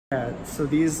So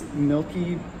these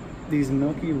milky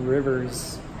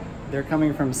rivers, they're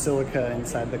coming from silica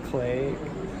inside the clay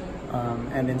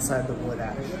and inside the wood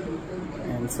ash.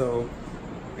 And so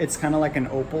it's kind of like an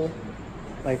opal.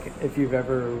 Like if you've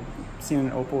ever seen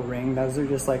an opal ring, those are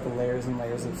just like layers and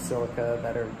layers of silica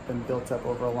that have been built up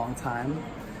over a long time.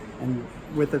 And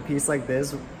with a piece like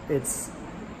this, it's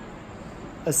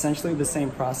essentially the same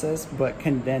process, but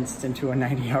condensed into a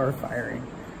 90-hour firing.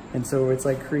 And so it's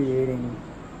like creating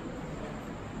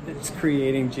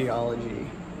geology.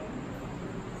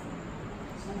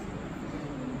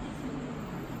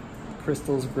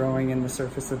 Crystals growing in the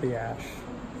surface of the ash.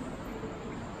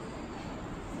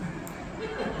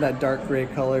 That dark gray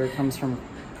color comes from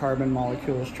carbon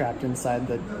molecules trapped inside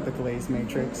the glaze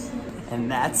matrix. And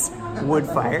that's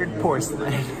wood-fired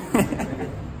porcelain.